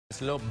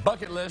list, a little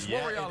bucket list.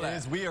 Yeah, Where are y'all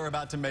at? We are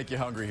about to make you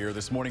hungry here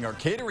this morning. Our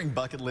catering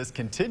bucket list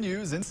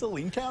continues in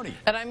Saline County.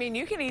 And I mean,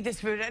 you can eat this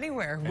food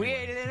anywhere. We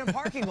ate it in a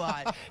parking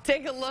lot.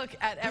 Take a look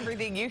at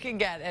everything you can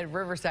get at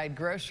Riverside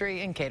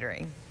Grocery and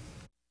Catering.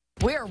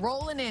 We are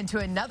rolling into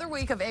another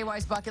week of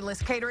AY's Bucket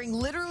List Catering,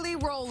 literally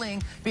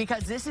rolling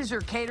because this is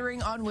your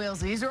catering on wheels.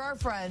 These are our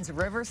friends,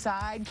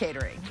 Riverside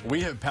Catering. We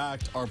have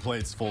packed our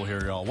plates full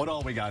here, y'all. What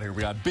all we got here?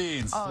 We got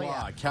beans,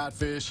 slaw,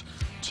 catfish,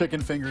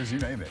 chicken fingers, you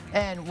name it.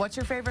 And what's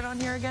your favorite on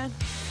here again?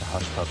 The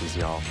hush puppies,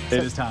 y'all.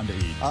 It is time to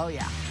eat. Oh,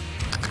 yeah.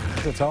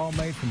 It's all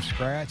made from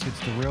scratch. It's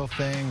the real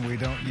thing. We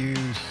don't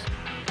use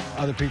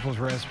other people's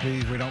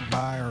recipes. We don't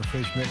buy our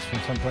fish mix from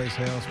someplace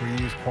else.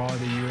 We use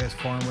quality U.S.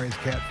 farm-raised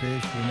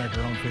catfish. We make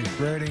our own fish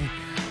breading.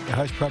 The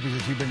hush puppies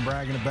that you've been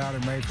bragging about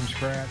are made from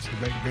scratch.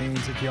 The baked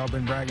beans that y'all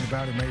been bragging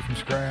about are made from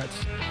scratch.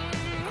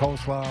 The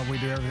coleslaw, we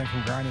do everything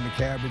from grinding the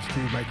cabbage to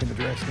making the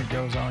dressing that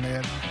goes on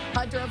it.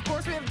 Hunter, of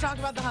course we have to talk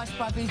about the hush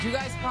puppies. You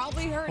guys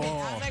probably heard it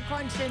as I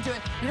crunched into it.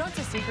 You know it's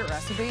a secret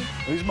recipe?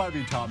 These might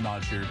be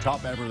top-notch here,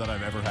 top ever that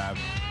I've ever had.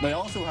 They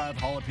also have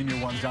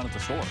jalapeno ones down at the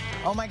store.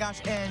 Oh my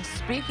gosh, and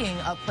speaking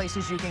of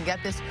places you can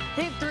get this,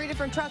 they have 3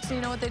 different trucks, and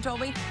you know what they told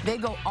me? They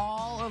go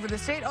all over the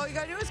state. All you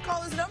gotta do is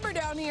call this number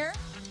down here.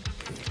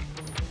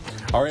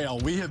 All right, y'all,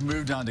 we have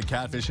moved on to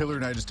catfish. Hilary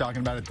and I just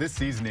talking about it. This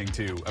seasoning,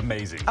 too,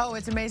 amazing. Oh,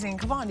 it's amazing.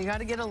 Come on, you got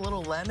to get a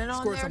little lemon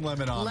on there. Squirt some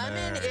lemon on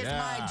there. Lemon is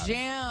my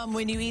jam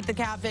when you eat the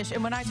catfish.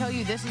 And when I tell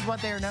you this is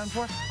what they're known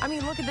for, I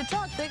mean, look at the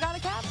truck. They got a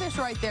catfish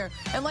right there.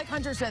 And like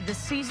Hunter said, the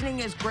seasoning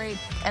is great.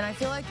 And I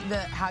feel like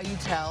how you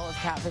tell if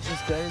catfish is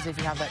good is if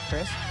you have that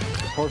crisp.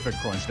 Perfect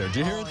crunch there. Did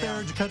you hear it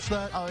there? Did you catch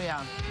that? Oh,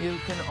 yeah. You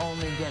can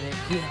only get it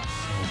here.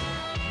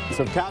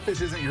 So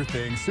catfish isn't your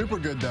thing. Super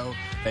good, though.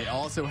 They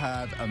also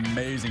have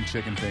amazing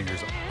chicken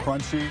fingers.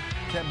 Crunchy,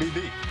 can't be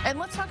beat. And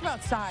let's talk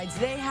about sides.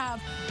 They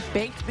have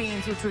baked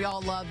beans, which we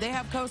all love. They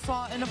have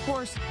coleslaw and, of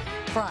course,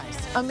 fries.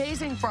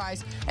 Amazing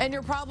fries. And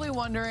you're probably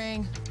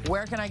wondering,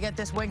 where can I get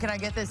this? When can I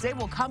get this? They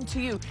will come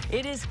to you.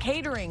 It is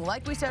catering.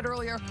 Like we said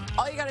earlier,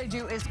 all you got to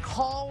do is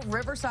call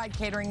Riverside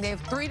Catering. They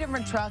have 3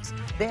 different trucks.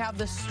 They have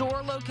the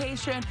store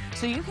location,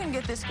 so you can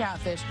get this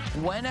catfish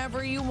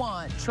whenever you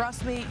want.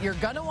 Trust me, you're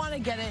going to want to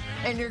get it,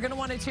 and you're going to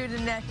want to tune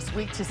in next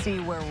week to see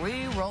where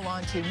we roll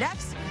on to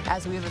next,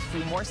 as we have a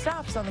few more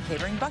stops on the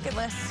catering bucket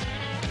list.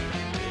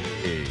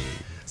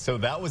 So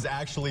that was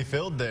actually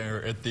filled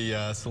there at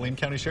the Saline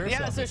County Sheriff's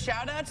Office. Yeah, so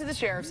shout out to the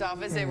Sheriff's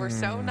Office. They were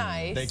so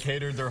nice. They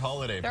catered their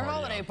holiday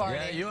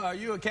party. Yeah, are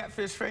you a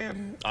catfish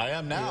fan? I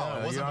am now.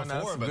 I wasn't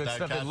before, but that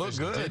catfish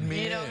did me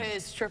in. You know,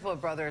 his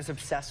triplet brother is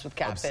obsessed with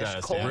catfish.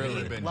 Obsessed. Colby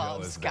Really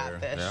loves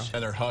catfish.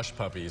 And they're hush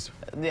puppies.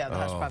 Yeah, the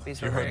hush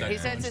puppies were great. He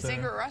said it's a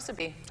secret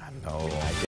recipe. I know.